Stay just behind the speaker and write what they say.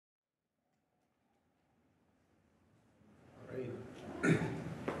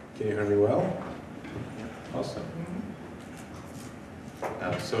Can you hear me well? Awesome.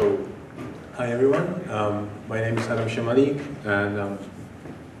 Hi everyone. My name is Samalik, and I'm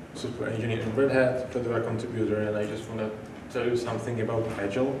software engineer in Red Hat, federal contributor, and I just want to tell you something about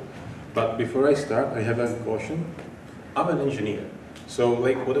Agile. But before I start, I have a caution. I'm an engineer, so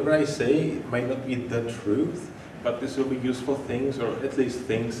whatever I say might not be the truth, but this will be useful things, or at least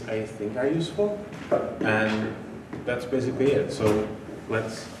things I think are useful, and that's basically it. So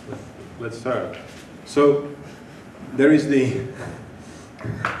let's start. So there is the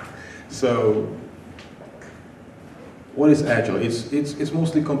what is Agile? It's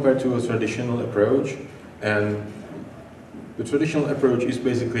mostly compared to a traditional approach, and the traditional approach is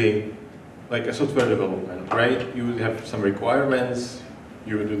basically like a software development, right? You would have some requirements,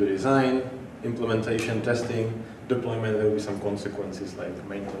 you would do the design, implementation, testing, deployment. There will be some consequences like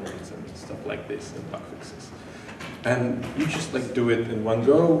maintenance and stuff like this, and bug fixes. And you just do it in one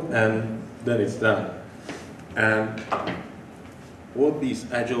go, and then it's done. And what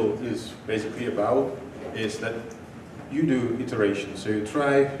this Agile is basically about is that you do iterations. So you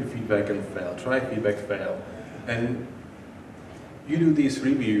try, you feedback and fail, try, feedback, fail. And you do these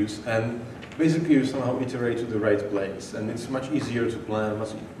reviews, and basically you somehow iterate to the right place. And it's much easier to plan,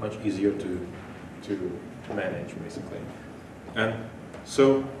 much easier to manage, basically. And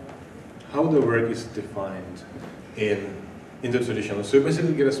so how the work is defined in the traditional. So you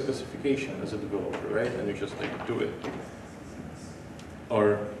basically get a specification as a developer, right? And you just do it.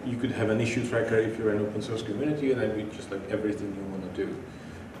 Or you could have an issue tracker if you're an open source community, and then you just everything you want to do.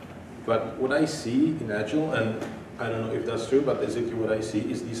 But what I see in Agile, and I don't know if that's true, but basically what I see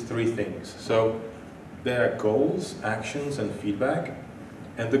is these three things. So there are goals, actions, and feedback.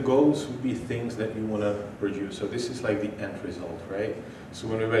 And the goals would be things that you want to produce. So this is the end result, right? So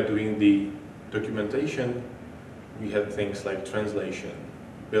when we were doing the documentation, we had things like translation,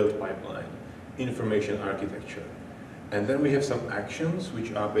 build pipeline, information architecture. And then we have some actions,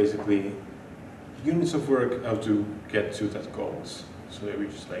 which are basically units of work how to get to that goals. So that we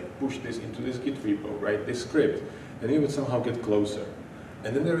just push this into this Git repo, write this script, and you would somehow get closer.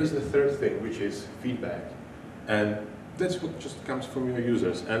 And then there is the third thing, which is feedback. And that's what just comes from your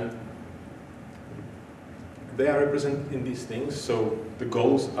users. And they are represented in these things. So the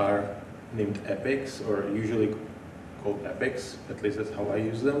goals are named epics, or usually called epics, at least that's how I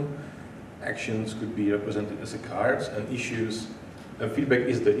use them. Actions could be represented as cards, and issues, and feedback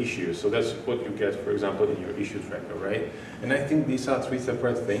is the issue. So that's what you get, for example, in your issue tracker, right? And I think these are three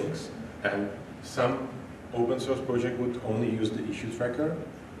separate things, and some open source project would only use the issue tracker,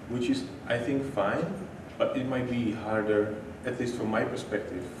 which is, I think, fine, but it might be harder, at least from my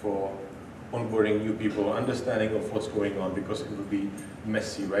perspective, for onboarding new people, understanding of what's going on, because it would be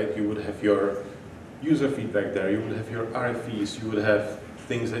messy, right? You would have your user feedback there, you would have your RFEs, you would have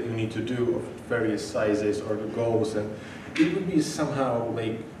things that you need to do of various sizes or the goals, and it would be somehow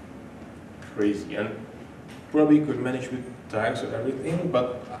crazy, and probably you could manage with tags or everything,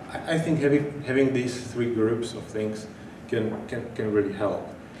 but I think having these three groups of things can really help.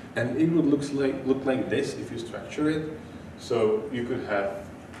 And it would look like this if you structure it. So you could have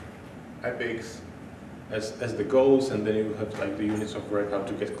epics as the goals, and then you have the units of work how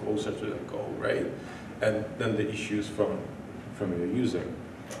to get closer to the goal, right? And then the issues from your user.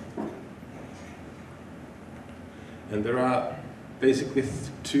 And there are basically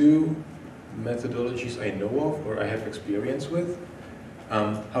two methodologies I know of, or I have experience with,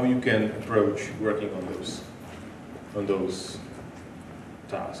 how you can approach working on those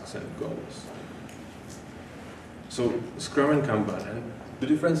tasks and goals. So Scrum and Kanban, and the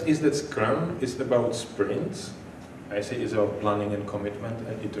difference is that Scrum is about sprints. I say it's about planning and commitment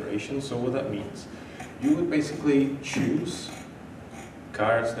and iteration. So what that means, you would basically choose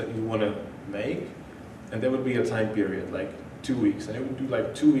cards that you want to make, and there would be a time period, 2 weeks, and you would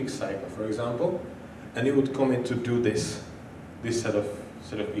do 2 week cycle, for example, and you would commit to do this set of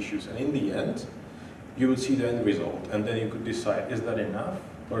issues, and in the end, you would see the end result, and then you could decide, is that enough,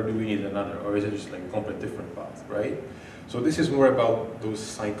 or do we need another, or is it just a complete different path, right? So this is more about those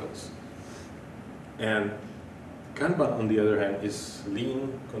cycles. And Kanban, on the other hand, is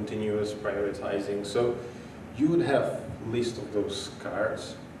lean, continuous, prioritizing. So you would have a list of those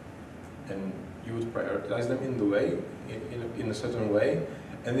cards, and you would prioritize them in a certain way,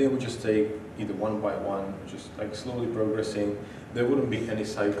 and they would just take either one by one, just slowly progressing. There wouldn't be any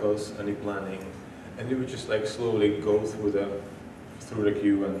cycles, any planning, and you would just slowly go through the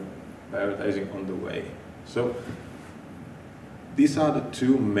queue and prioritizing on the way. So these are the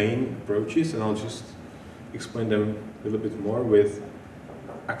two main approaches, and I'll just explain them a little bit more with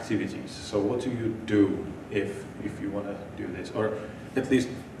activities. So what do you do if you want to do this, or at least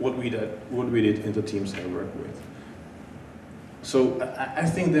what we did in the teams I work with. So I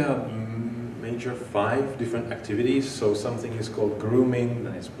think there are major 5 different activities. So something is called grooming,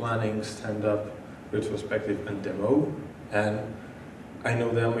 then it's planning, stand-up, retrospective, and demo. And I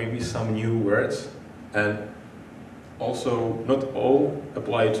know there may be some new words, and also not all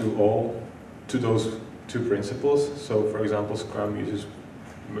apply to those 2 principles. So for example, Scrum uses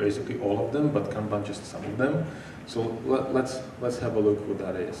basically all of them, but Kanban just some of them. So let's have a look what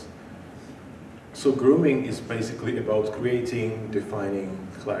that is. So grooming is basically about creating, defining,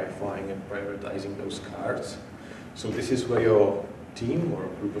 clarifying, and prioritizing those cards. So this is where your team or a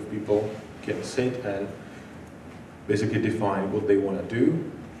group of people can sit and basically define what they want to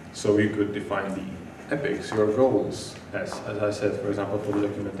do. So you could define the epics, your goals, as I said, for example, for the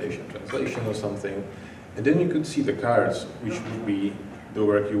documentation translation or something. And then you could see the cards, which would be the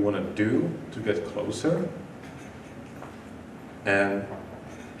work you want to do to get closer. And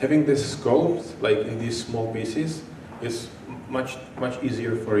having this scoped, like in these small pieces, is much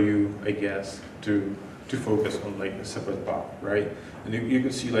easier for you, I guess, to focus on like a separate path, right? And you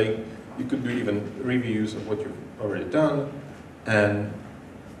could see like, you could do even reviews of what you've already done, and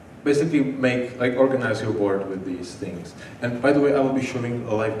basically organize your board with these things. And by the way, I will be showing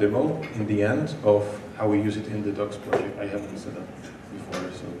a live demo in the end of how we use it in the docs project. I haven't set up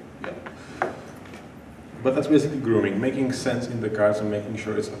before, so yeah. But that's basically grooming, making sense in the cards and making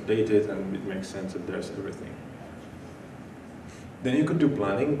sure it's updated and it makes sense that there's everything. Then you could do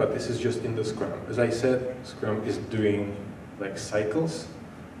planning, but this is just in the Scrum. As I said, Scrum is doing like cycles,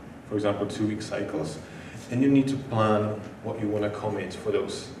 for example, 2-week cycles, and you need to plan what you want to commit for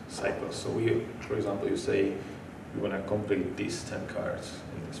those cycles. So for example, you say you want to complete these 10 cards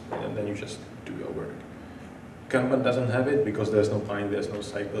in this plan, and then you just do your work. Kanban doesn't have it because there's no planning, there's no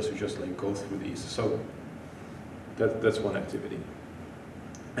cycles, you just like go through these. So that's one activity.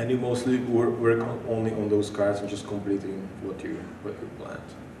 And you mostly work only on those cards and just completing what you planned.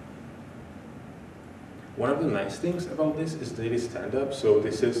 One of the nice things about this is daily stand-up. So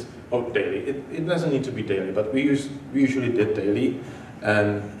this is daily. It doesn't need to be daily, but we usually did daily,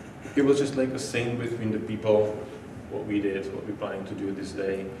 and it was just like a sync between the people, what we did, what we're planning to do this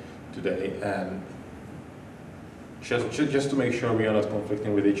day, today, and just to make sure we are not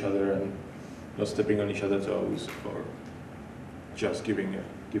conflicting with each other and not stepping on each other's toes, or just giving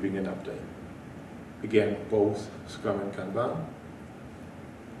an update. Again, both Scrum and Kanban.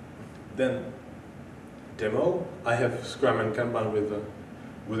 Then demo, I have Scrum and Kanban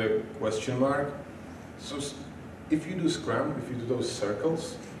with a question mark. So if you do Scrum, if you do those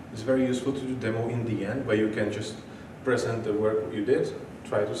circles, it's very useful to do demo in the end, where you can just present the work you did,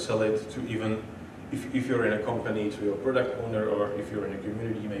 try to sell it to even, if you're in a company, to your product owner, or if you're in a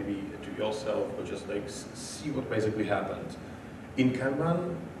community, maybe to yourself, or just like see what basically happened. In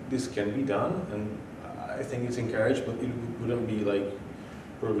Kanban, this can be done, and I think it's encouraged, but it wouldn't be like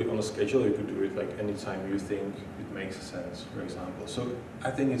probably on a schedule. You could do it like anytime you think it makes sense, for example. So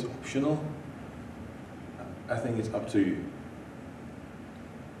I think it's optional. I think it's up to you.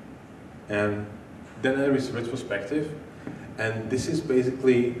 And then there is retrospective, and this is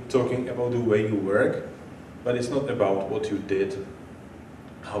basically talking about the way you work, but it's not about what you did,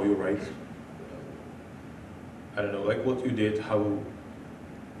 how you write, I don't know, like what you did, how.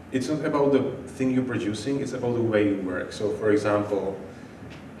 It's not about the thing you're producing, it's about the way you work. So for example,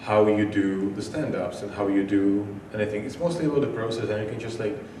 how you do the stand-ups and how you do anything. It's mostly about the process, and you can just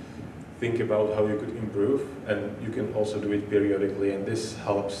like think about how you could improve, and you can also do it periodically, and this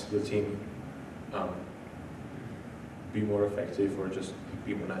helps the team be more effective, or just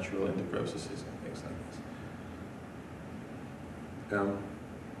be more natural in the processes and things like this.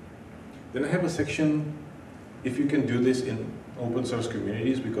 Then I have a section, if you can do this in open source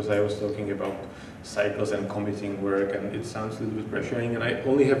communities, because I was talking about cycles and committing work, and it sounds a little bit pressuring, and I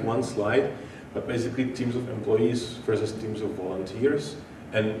only have one slide, but basically teams of employees versus teams of volunteers.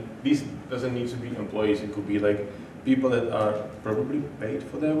 And this doesn't need to be employees, it could be like people that are probably paid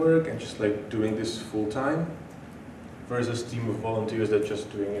for their work and just like doing this full time, versus team of volunteers that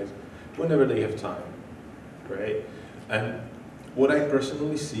just doing it whenever they have time, right? And what I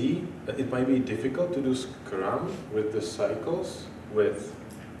personally see, that it might be difficult to do Scrum with the cycles, with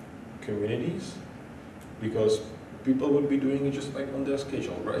communities, because people would be doing it just like on their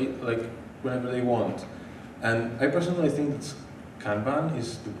schedule, right? Like whenever they want. And I personally think that Kanban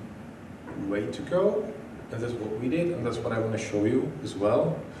is the way to go, and that's what we did, and that's what I want to show you as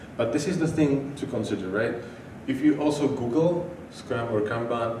well. But this is the thing to consider, right? If you also Google Scrum or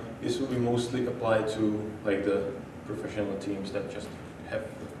Kanban, this will be mostly applied to like the professional teams that just have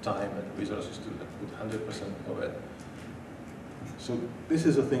the time and resources to put 100% of it. So this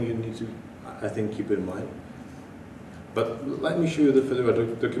is a thing you need to, I think, keep in mind. But let me show you the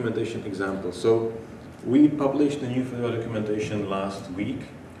Fedora documentation example. So we published the new Fedora documentation last week,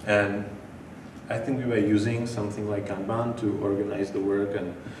 and I think we were using something like Kanban to organize the work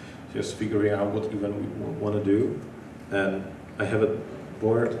and just figuring out what even we want to do. And I have a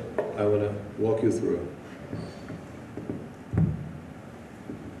board I want to walk you through.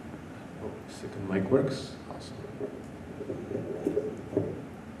 Oh, second mic works. Awesome.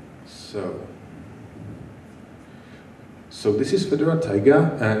 So this is Fedora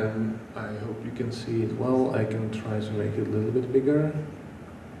Taiga, and I hope you can see it well. I can try to make it a little bit bigger.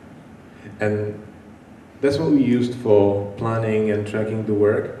 And that's what we used for planning and tracking the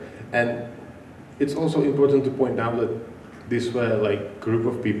work. And it's also important to point out that these were like group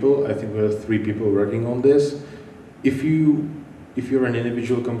of people. I think we have 3 people working on this. If you're an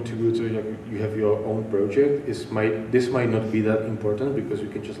individual contributor, you have your own project, this might not be that important because you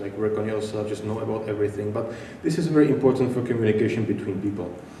can just like work on yourself, just know about everything. But this is very important for communication between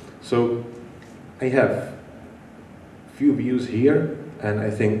people. So I have few views here, and I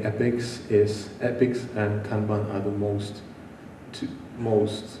think epics and Kanban are the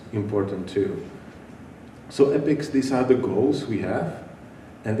most important too. So epics, these are the goals we have,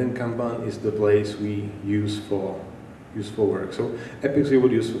 and then Kanban is the place we use for work. So epics we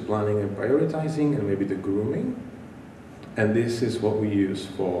would use for planning and prioritizing and maybe the grooming, and this is what we use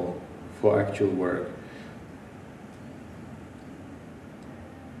for actual work.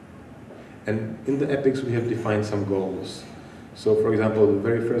 And in the epics we have defined some goals. So for example, the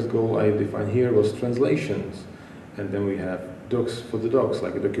very first goal I defined here was translations, and then we have docs for the docs,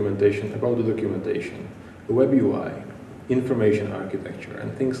 like a documentation about the documentation, a web UI, information architecture,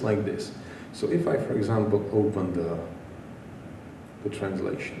 and things like this. So if I, for example, open the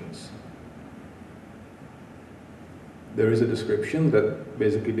translations, there is a description that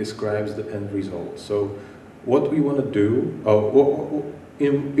basically describes the end result. So what we want to do,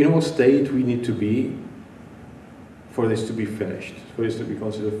 in what state we need to be for this to be finished, for this to be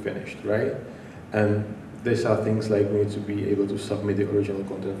considered finished, right? And these are things like we need to be able to submit the original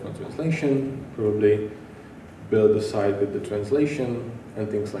content for translation, probably build the site with the translation, and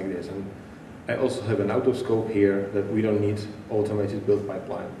things like this. And I also have an out-of-scope here that we don't need automated build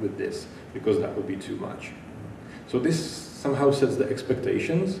pipeline with this, because that would be too much. So this somehow sets the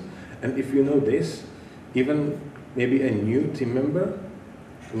expectations, and if you know this, even maybe a new team member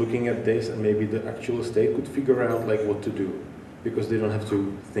looking at this and maybe the actual state could figure out like what to do, because they don't have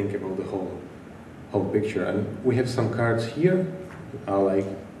to think about the whole picture. And we have some cards here, like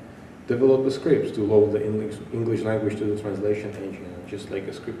develop a script to load the English language to the translation engine, just like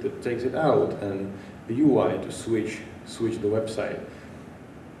a script that takes it out, and a UI to switch the website.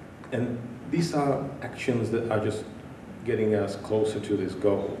 And these are actions that are just getting us closer to this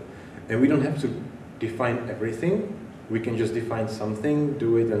goal. And we don't have to define everything. We can just define something,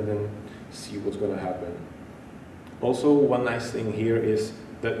 do it, and then see what's going to happen. Also, one nice thing here is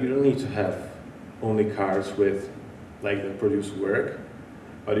that you don't need to have only cards with like that produce work,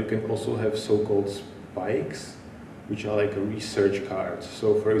 but you can also have so-called spikes, which are like a research cards.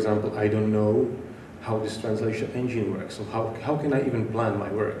 So for example, I don't know how this translation engine works, so how can I even plan my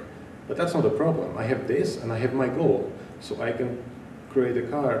work? But that's not a problem. I have this and I have my goal. So I can create a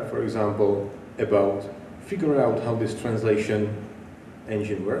card, for example, about figure out how this translation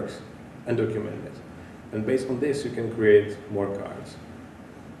engine works and document it. And based on this, you can create more cards.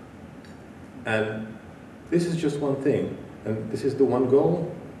 And this is just one thing. And this is the one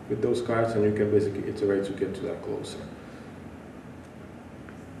goal with those cards, and you can basically iterate to get to that closer.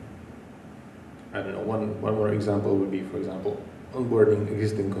 I don't know, one more example would be, for example, onboarding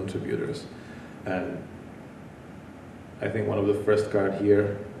existing contributors. And I think one of the first cards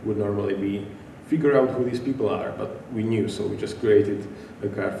here would normally be figure out who these people are, but we knew, so we just created a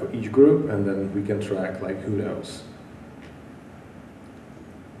card for each group, and then we can track like who knows.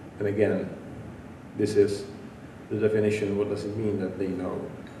 And again, this is the definition. What does it mean that they know?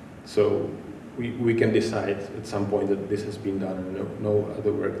 So we can decide at some point that this has been done and no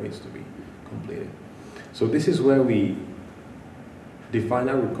other work needs to be completed. So this is where we define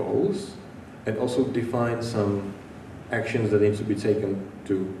our goals and also define some actions that need to be taken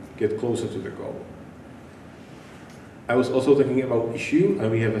to get closer to the goal. I was also thinking about issue, and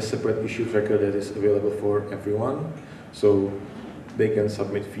we have a separate issue tracker that is available for everyone. So they can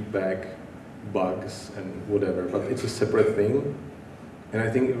submit feedback, bugs, and whatever, but it's a separate thing. And I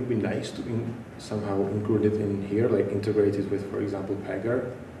think it would be nice to somehow include it in here, like integrate it with, for example,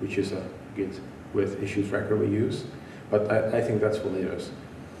 Pagger, which is a Git with issue tracker we use. But I think that's for later.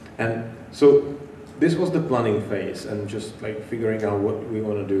 And so this was the planning phase and just like figuring out what we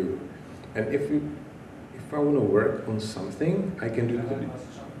want to do. And if I want to work on something, I can do that.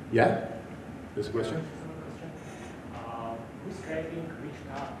 Yeah? This question? Who's creating which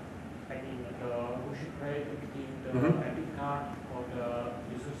card? I mean, who should create the epic card or the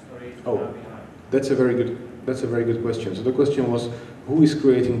user stories behind? That's a very good question. So the question was, who is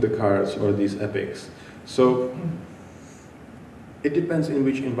creating the cards or these epics? So it depends in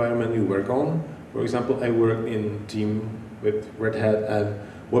which environment you work on. For example, I work in team with Red Hat, and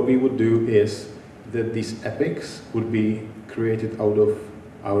what we would do is that these epics would be created out of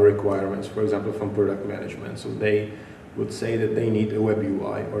our requirements, for example, from product management. So they would say that they need a web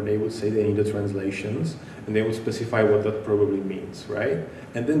UI, or they would say they need the translations, and they would specify what that probably means, right?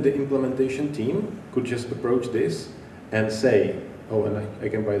 And then the implementation team could just approach this and say, oh, and I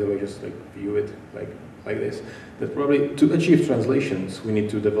can, by the way, just like view it like this, that probably to achieve translations, we need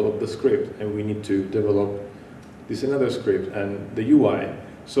to develop the script, and we need to develop this another script and the UI.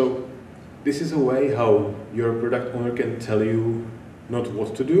 So this is a way how your product owner can tell you not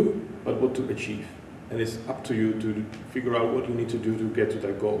what to do, but what to achieve. And it's up to you to figure out what you need to do to get to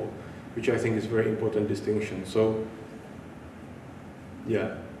that goal, which I think is a very important distinction. So,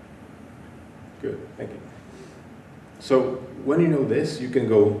 yeah, good, thank you. So when you know this, you can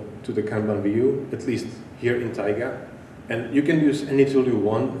go to the Kanban view, at least here in Taiga, and you can use any tool you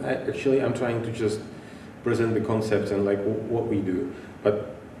want. Actually, I'm trying to just present the concepts and like what we do.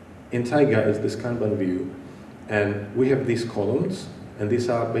 But in Taiga is this Kanban view, and we have these columns, and these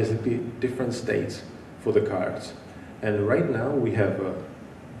are basically different states for the cards. And right now we have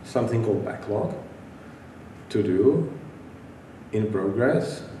something called backlog, to do, in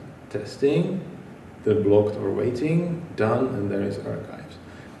progress, testing, the blocked or waiting, done, and there is archives.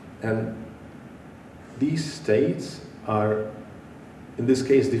 And these states are, in this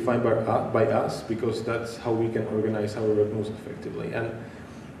case, defined by us, because that's how we can organize our work most effectively. And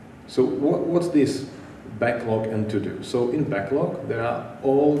so what's this backlog and to do? So in backlog, there are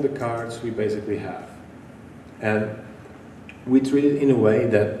all the cards we basically have. And we treat it in a way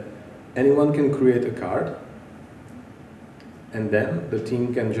that anyone can create a card, and then the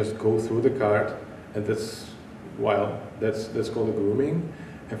team can just go through the card, and that's called a grooming.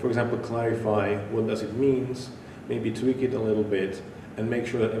 And for example, clarify what does it mean, maybe tweak it a little bit, and make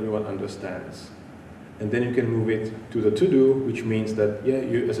sure that everyone understands. And then you can move it to the to-do, which means that, yeah,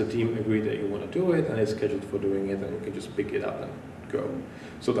 you as a team agree that you want to do it, and it's scheduled for doing it, and you can just pick it up and go.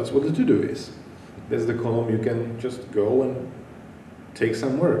 So that's what the to-do is. There's the column you can just go and take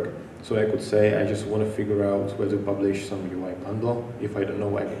some work. So I could say, I just want to figure out where to publish some UI bundle. If I don't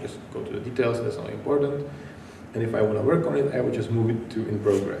know, I can just go to the details, that's not important. And if I want to work on it, I would just move it to in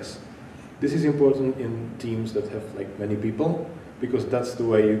progress. This is important in teams that have like many people, because that's the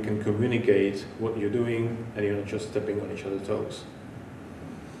way you can communicate what you're doing, and you're not just stepping on each other's toes.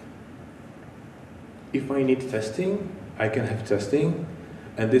 If I need testing, I can have testing.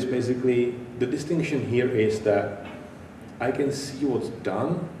 And this basically, the distinction here is that I can see what's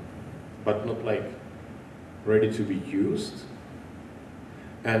done, but not like ready to be used.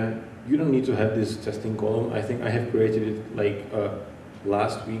 And you don't need to have this testing column. I think I have created it like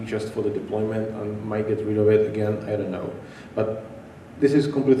last week just for the deployment, and might get rid of it again, I don't know. But this is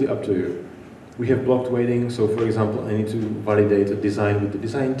completely up to you. We have blocked waiting, so for example, I need to validate a design with the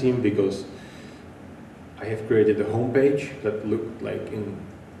design team because I have created a homepage that looked like in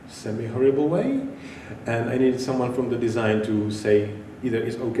semi-horrible way, and I needed someone from the design to say either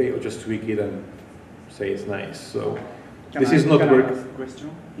it's okay or just tweak it and say it's nice. So this is not work. Can I ask a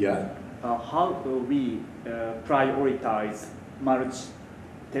question? Yeah. How we prioritize merge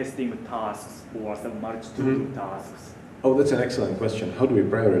testing tasks or some merge to-do tasks? Oh, that's an excellent question. How do we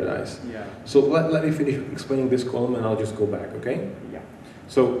prioritize? Yeah. So let me finish explaining this column, and I'll just go back, okay? Yeah.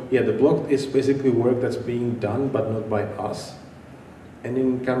 So yeah, the block is basically work that's being done, but not by us. And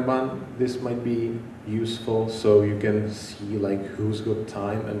in Kanban, this might be useful so you can see like who's got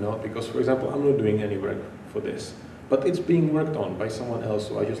time and not. Because for example, I'm not doing any work for this, but it's being worked on by someone else.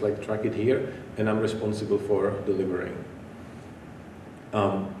 So I just like track it here, and I'm responsible for delivering.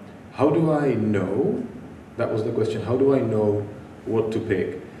 How do I know? That was the question. How do I know what to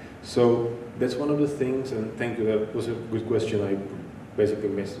pick? So that's one of the things, and thank you, that was a good question. I basically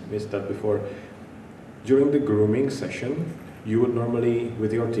missed that before. During the grooming session, you would normally,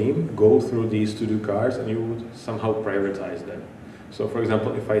 with your team, go through these to-do cards, and you would somehow prioritize them. So for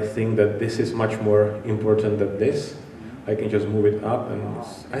example, if I think that this is much more important than this, I can just move it up, and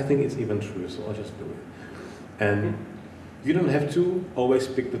I think it's even true, so I'll just do it. And you don't have to always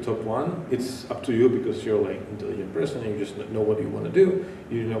pick the top one. It's up to you, because you're like an intelligent person and you just know what you want to do.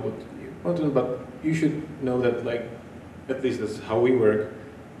 You know what But you should know that, like, at least that's how we work,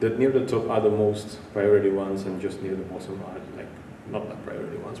 that near the top are the most priority ones and just near the bottom are like not that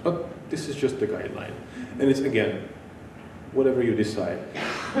priority ones. But this is just the guideline. And it's, again, whatever you decide.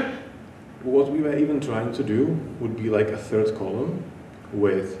 What we were even trying to do would be like a third column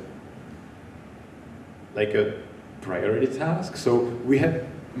with like a priority task. So we had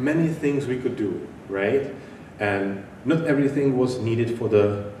many things we could do, right? And not everything was needed for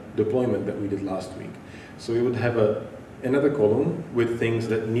the deployment that we did last week. So we would have another column with things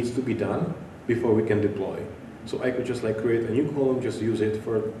that needs to be done before we can deploy. So I could just like create a new column, just use it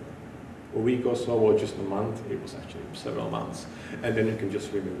for a week or so, or just a month. It was actually several months. And then you can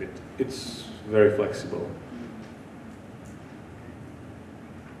just remove it. It's very flexible.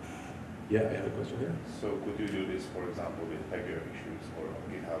 Yeah, I have a question here. So could you do this, for example, with Pagure issues or on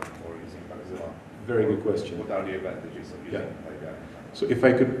GitHub or using Bugzilla? Very good question. What are the advantages of using Pagure? So if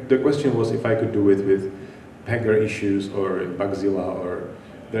I could, the question was if I could do it with Pagure issues or Bugzilla, or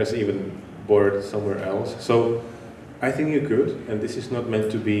there's even board somewhere else. So I think you could, and this is not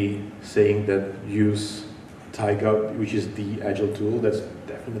meant to be saying that use Taiga, which is the agile tool. That's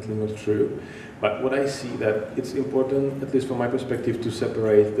definitely not true. But what I see that it's important, at least from my perspective, to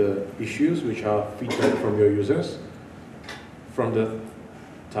separate the issues, which are feedback from your users, from the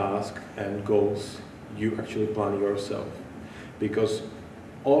task and goals you actually plan yourself. Because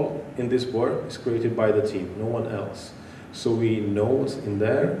all in this board is created by the team, no one else. So we know what's in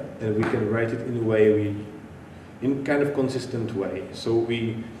there, and we can write it in a way in kind of consistent way. So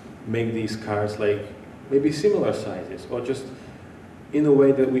we make these cards like maybe similar sizes, or just in a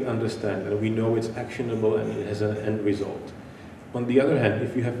way that we understand and we know it's actionable and it has an end result. On the other hand,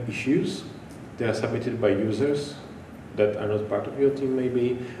 if you have issues, they are submitted by users that are not part of your team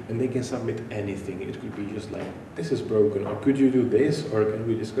maybe, and they can submit anything. It could be just like, this is broken, or could you do this, or can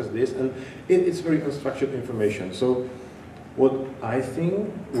we discuss this? And it's very unstructured information. So what I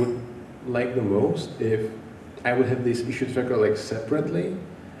think would like the most, if I would have this issue tracker like separately,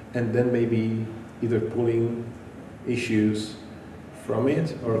 and then maybe either pulling issues from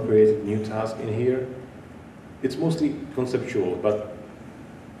it or create a new task in here. It's mostly conceptual, but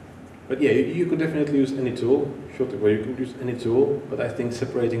yeah, you could definitely use any tool. Well, you could use any tool, but I think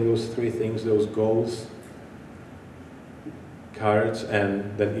separating those three things, those goals, cards,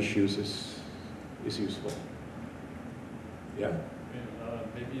 and then issues is useful. Yeah?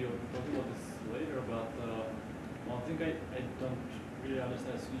 Maybe you'll talk about this later, but one thing I don't really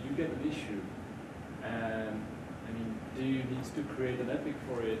understand is you get an issue, and I mean, do you need to create an epic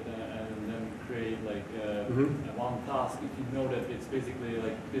for it and then create like one task if you know that it's basically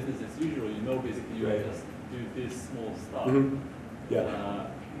like business as usual? You know, basically you just do this small stuff. Yeah.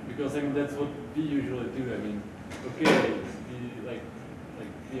 Because I mean that's what we usually do. I mean, okay,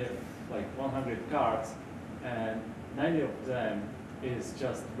 we have like 100 cards, and 90 of them is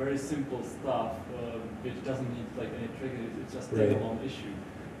just very simple stuff which doesn't need like any trigger. It's just a one issue.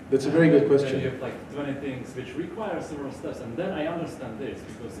 That's a very good question. Then you have like 20 things which require several steps, and then I understand this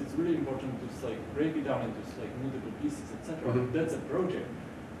because it's really important to like break it down into like multiple pieces, etc. That's a project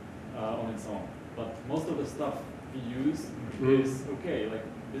on its own. But most of the stuff we use is okay, like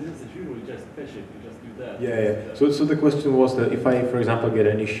business as usual. You just fetch it, you just do that. Yeah. So the question was that if I, for example, get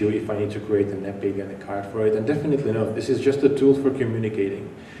an issue, if I need to create an epic and a card for it, and definitely no. This is just a tool for communicating.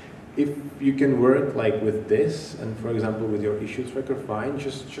 If you can work like with this, and for example with your issue tracker, fine,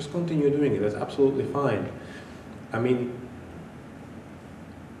 just continue doing it, that's absolutely fine. I mean,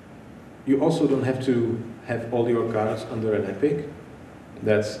 you also don't have to have all your cards under an epic.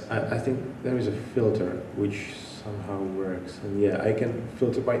 That's, I think there is a filter which somehow works, and yeah, I can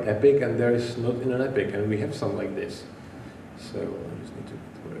filter by epic, and there is not in an epic, and we have some like this. So I just need to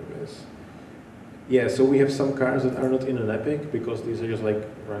whatever this. Yeah, so we have some cards that are not in an epic because these are just like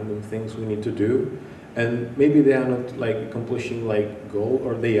random things we need to do, and maybe they are not like accomplishing like goal,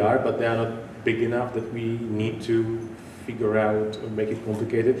 or they are, but they are not big enough that we need to figure out or make it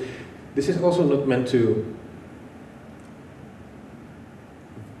complicated. This is also not meant to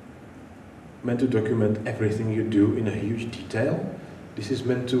document everything you do in a huge detail. This is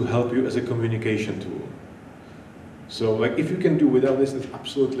meant to help you as a communication tool. So like if you can do without this, it's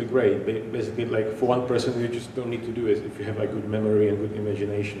absolutely great. Basically, like for one person, you just don't need to do it if you have like good memory and good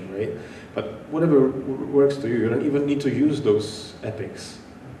imagination, right? But whatever works to you, you don't even need to use those epics.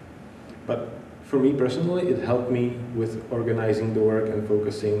 But for me personally, it helped me with organizing the work and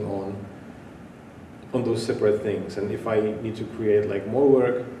focusing on those separate things. And if I need to create like more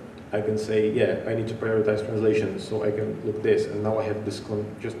work, I can say, yeah, I need to prioritize translations, so I can look this, and now I have this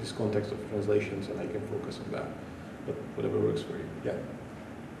just this context of translations, and I can focus on that. But whatever works for you, yeah.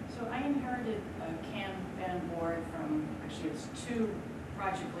 So So I inherited a Kanban board from, actually it's 2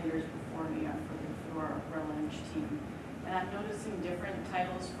 project leaders before me for our Relunch team. And I'm noticing different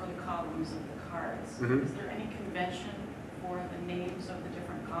titles for the columns of the cards. Mhm. Is there any convention for the names of the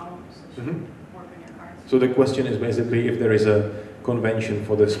different columns as you Mhm. work on your cards? So the question is basically if there is a convention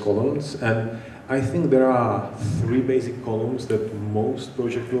for these columns, and I think there are 3 basic columns that most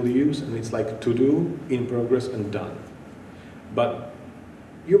projects will use, and it's like to do, in progress, and done. But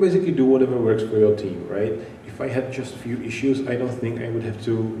you basically do whatever works for your team, right? If I had just few issues, I don't think I would have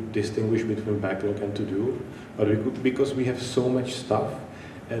to distinguish between backlog and to do, but because we have so much stuff,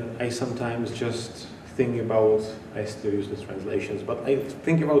 and I sometimes just think about, I still use the translations, but I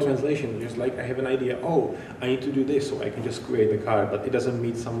think about translation just like I have an idea, oh, I need to do this, so I can just create the card, but it doesn't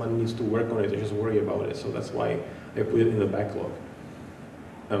mean someone needs to work on it, I just worry about it, so that's why I put it in the backlog.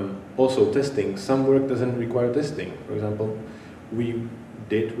 Also testing, some work doesn't require testing. For example, we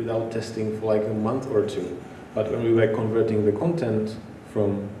did without testing for like a month or 2, but when we were converting the content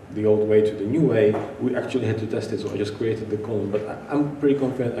from the old way to the new way, we actually had to test it, so I just created the column, but I'm pretty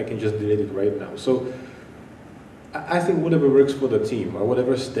confident I can just delete it right now. So I think whatever works for the team, or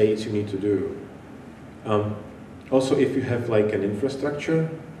whatever states you need to do. Also, if you have like an infrastructure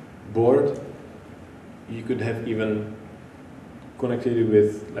board, you could have even connected it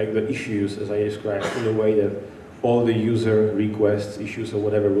with like the issues as I described, in a way that all the user requests, issues, or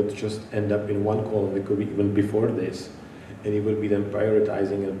whatever would just end up in one column. It could be even before this, and it would be then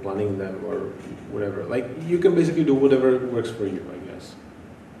prioritizing and planning them or whatever. Like, you can basically do whatever works for you, I guess.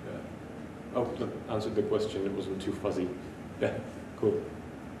 Yeah. Oh, that answered the question. It wasn't too fuzzy. Yeah, cool.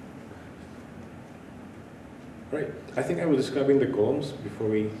 Right. I think I was describing the columns before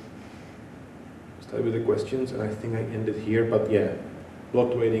we start with the questions, and I think I ended here. But yeah,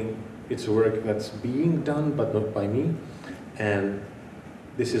 block waiting. It's work that's being done, but not by me. And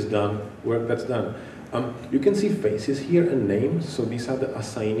this is done, work that's done. You can see faces here and names, so these are the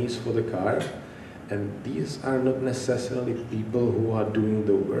assignees for the card. And these are not necessarily people who are doing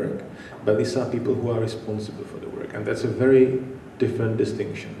the work, but these are people who are responsible for the work. And that's a very different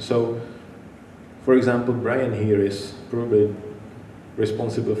distinction. So, for example, Brian here is probably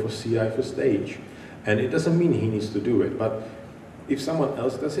responsible for CI for stage. And it doesn't mean he needs to do it, but if someone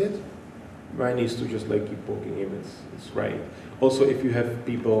else does it, Brian needs to just like keep poking him, it's right. Also, if you have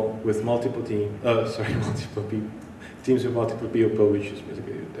people with multiple teams with multiple people, which is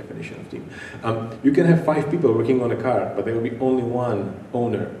basically the definition of team, you can have 5 people working on a card, but there will be only one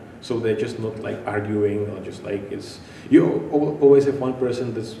owner. So they're just not like arguing, or just like you always have one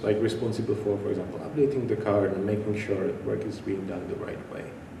person that's like responsible for example, updating the card and making sure that work is being done the right way.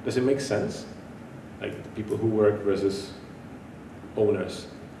 Does it make sense? Like the people who work versus owners.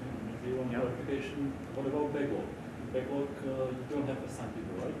 Maybe one clarification. What about backlog? Backlog, you don't have assigned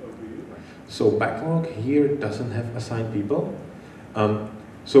people, right? Or do you? So backlog here doesn't have assigned people.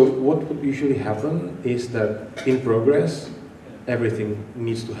 So what would usually happen is that in progress, everything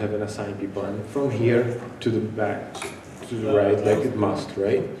needs to have an assigned people, and from here to the back, to the right, like it must,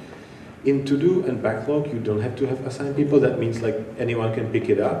 right? In to-do and backlog, you don't have to have assigned people. That means like anyone can pick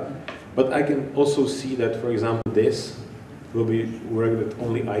it up. But I can also see that, for example, this will be work that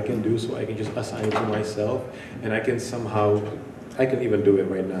only I can do, so I can just assign it to myself, and I can even do it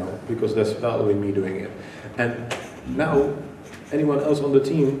right now, because that'll be me doing it. And now, anyone else on the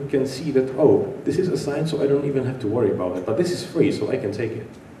team can see that, oh, this is assigned, so I don't even have to worry about it. But this is free, so I can take it,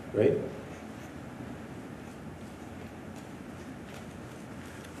 right?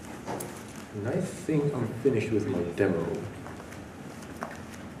 And I think I'm finished with my demo.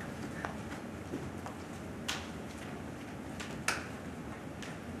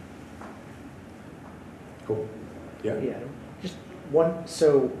 Cool. Yeah? Yeah. Just one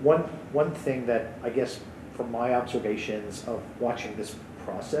thing that I guess from my observations of watching this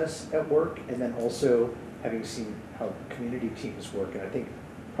process at work, and then also having seen how community teams work, and I think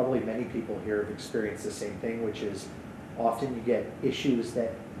probably many people here have experienced the same thing, which is often you get issues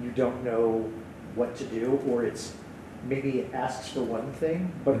that you don't know what to do, or it's maybe it asks for one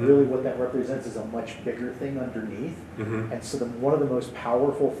thing, but really what that represents is a much bigger thing underneath. And so one of the most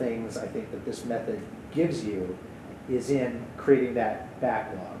powerful things I think that this method gives you is in creating that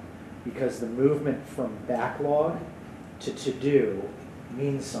backlog, because the movement from backlog to to-do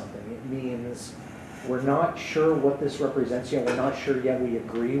means something. It means we're not sure what this represents yet. We're not sure yet we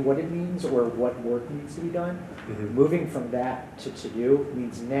agree what it means or what work needs to be done. Moving from that to to-do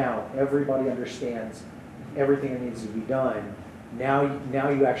means now everybody understands everything that needs to be done. Now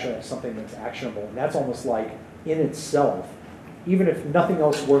you actually have something that's actionable. And that's almost like in itself, even if nothing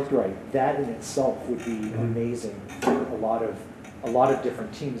else worked right, that in itself would be amazing for a lot of a lot of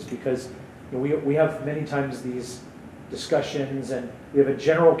different teams, because we have many times these discussions and we have a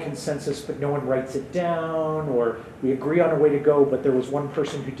general consensus, but no one writes it down, or we agree on a way to go, but there was one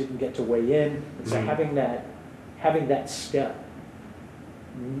person who didn't get to weigh in. And so having that step,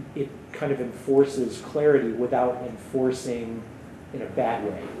 it kind of enforces clarity without enforcing in a bad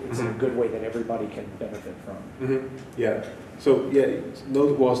way. It's in a good way that everybody can benefit from. Yeah. So yeah,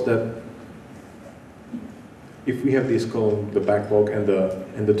 note was that if we have this column, the backlog and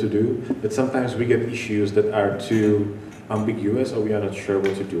the to-do, that sometimes we get issues that are too ambiguous, or we are not sure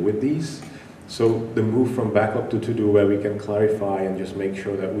what to do with these. So the move from backlog to to-do, where we can clarify and just make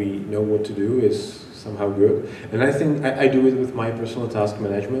sure that we know what to do, is somehow good. And I think I do it with my personal task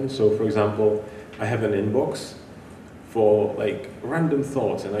management. So for example, I have an inbox for like random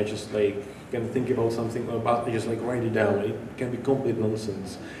thoughts, and I just like can think about something about, I just like write it down. It can be complete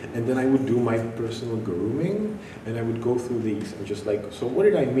nonsense. And then I would do my personal grooming, and I would go through these and just like, so what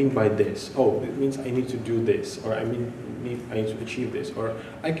did I mean by this? Oh, it means I need to do this, or I need to achieve this, or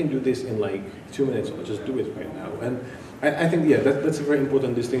I can do this in like 2 minutes, or just do it right now. And I think, yeah, that's a very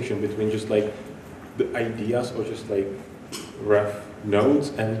important distinction between just like the ideas, or just like rough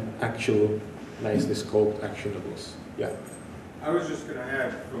notes, and actual nicely scoped actionables. Yeah. I was just going to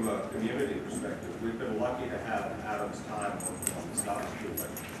add, from a community perspective, we've been lucky to have Adam's time on the stock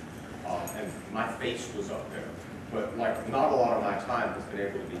and my face was up there. But like, not a lot of my time has been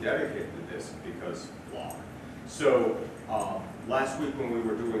able to be dedicated to this because vlog. So last week when we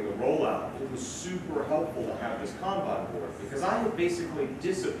were doing the rollout, it was super helpful to have this Kanban board, because I had basically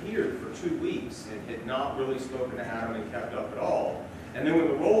disappeared for 2 weeks and had not really spoken to Adam and kept up at all. And then when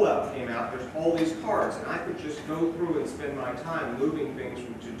the rollout came out, there's all these cards, and I could just go through and spend my time moving things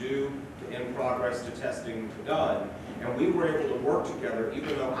from to-do to in progress to testing to done. And we were able to work together,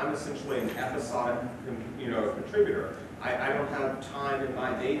 even though I'm essentially an episodic contributor. I don't have time in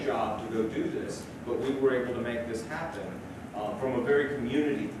my day job to go do this, but we were able to make this happen from a very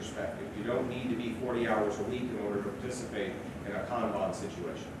community perspective. You don't need to be 40 hours a week in order to participate in a Kanban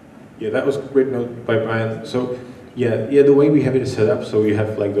situation. Yeah, that was a great note by Brian. So yeah, the way we have it set up, so you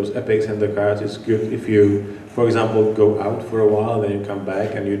have like those epics and the cards, is good if you, for example, go out for a while, then you come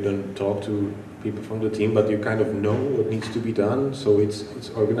back and you don't talk to people from the team, but you kind of know what needs to be done, so it's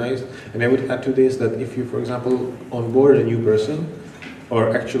organized. And I would add to this that if you, for example, onboard a new person,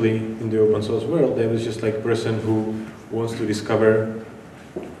 or actually in the open source world, there is just like a person who wants to discover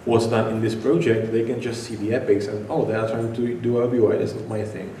what's done in this project, they can just see the epics and, oh, they are trying to do a UI, that's not my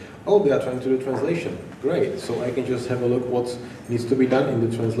thing. Oh, they are trying to do translation, great. So I can just have a look what needs to be done in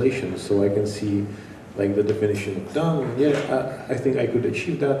the translation, so I can see like the definition of done. Yeah, I think I could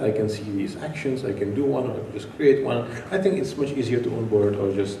achieve that. I can see these actions, I can do one, or I can just create one. I think it's much easier to onboard,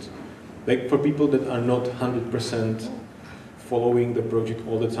 or just, like for people that are not 100% following the project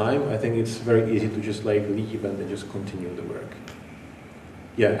all the time, I think it's very easy to just like leave and then just continue the work.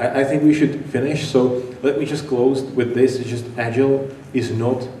 Yeah, I think we should finish, so let me just close with this. It's just Agile is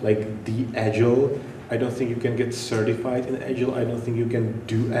not like the Agile. I don't think you can get certified in Agile. I don't think you can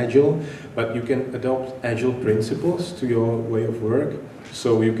do Agile, but you can adopt Agile principles to your way of work.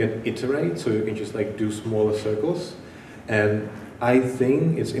 So you can iterate, so you can just like do smaller circles. And I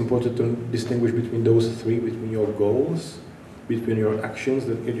think it's important to distinguish between those three, between your goals, between your actions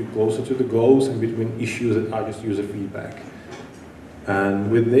that get you closer to the goals, and between issues that are just user feedback. And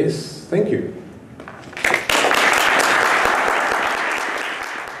with this, thank you.